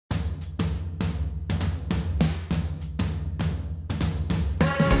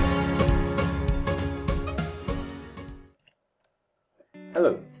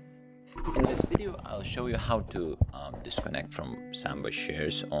Hello. In this video I'll show you how to disconnect from Samba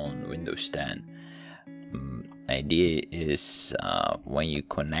shares on Windows 10. Idea is when you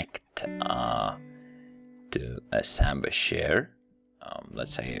connect to a Samba share,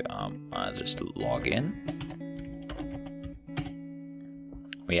 let's say I'll just log in.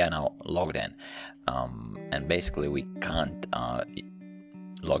 We are now logged in, and basically we can't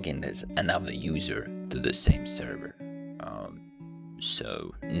log in as another user to the same server.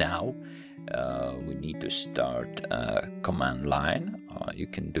 So now we need to start a command line. You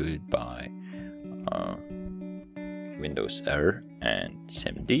can do it by Windows R and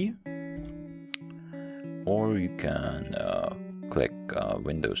CMD, or you can click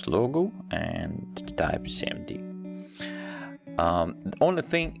Windows logo and type CMD. The only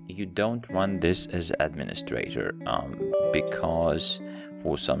thing, you don't run this as administrator because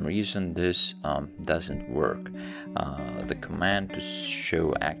for some reason this doesn't work. The command to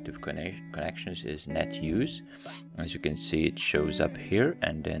show active connections is net use. As you can see, it shows up here,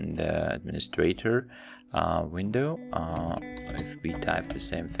 and in the administrator window, if we type the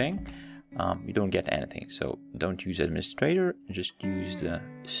same thing, you don't get anything. So don't use administrator, just use the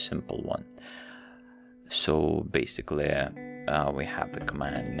simple one. So basically we have the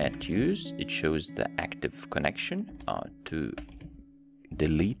command net use. It shows the active connection. To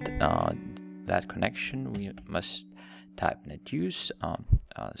delete that connection, we must type net use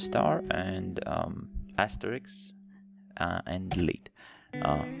star and asterisk and delete,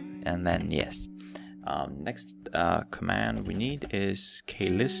 and then yes. Next command we need is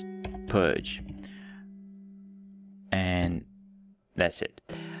klist purge, and that's it.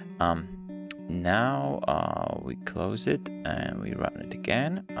 Now we close it and we run it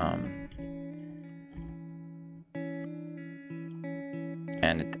again,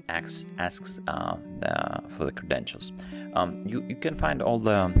 and it asks for the credentials. You can find all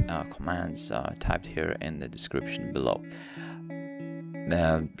the commands typed here in the description below.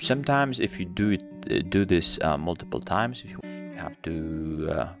 Sometimes if you do this multiple times, you have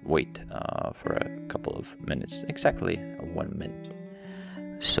to wait for a couple of minutes, exactly 1 minute.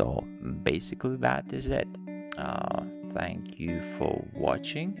 So basically that is it. Thank you for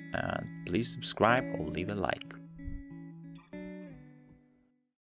watching, and please subscribe or leave a like.